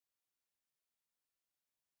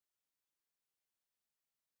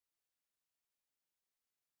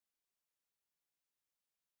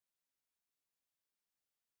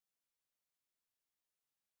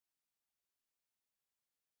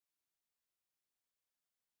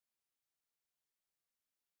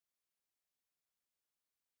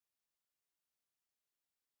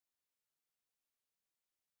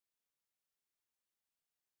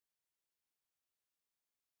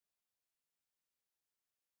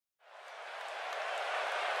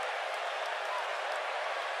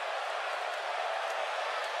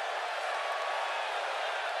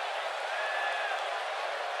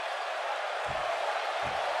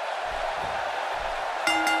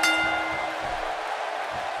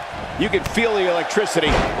You can feel the electricity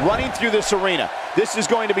running through this arena. This is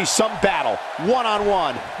going to be some battle,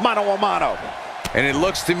 one-on-one, mano-a-mano. And it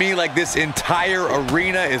looks to me like this entire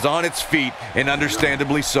arena is on its feet, and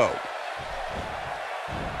understandably so.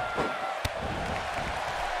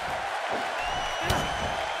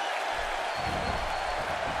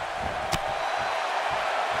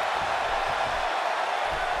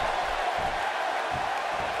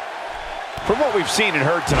 From what we've seen and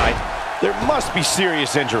heard tonight, there must be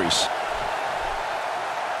serious injuries.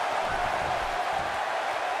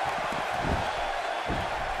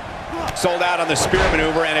 Sold out on the spear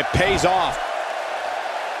maneuver, and it pays off.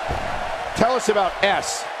 Tell us about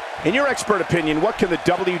S. In your expert opinion, what can the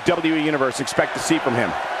WWE Universe expect to see from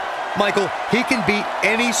him? Michael, he can beat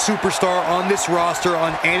any superstar on this roster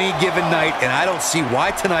on any given night, and I don't see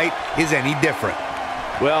why tonight is any different.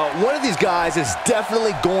 Well, one of these guys is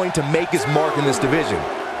definitely going to make his mark in this division.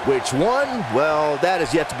 Which one? Well, that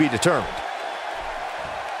is yet to be determined.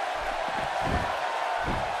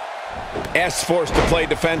 S forced to play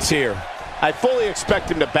defense here. I fully expect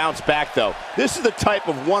him to bounce back, though. This is the type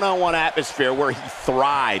of one-on-one atmosphere where he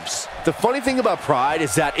thrives. The funny thing about Pride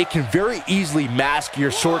is that it can very easily mask your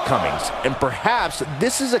shortcomings. And perhaps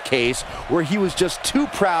this is a case where he was just too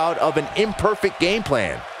proud of an imperfect game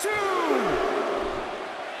plan.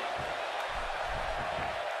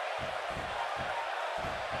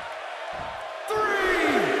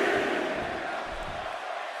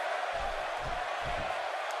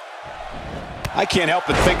 I can't help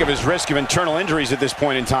but think of his risk of internal injuries at this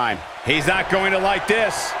point in time. He's not going to like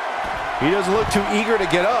this. He doesn't look too eager to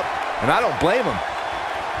get up, and I don't blame him.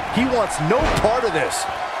 He wants no part of this.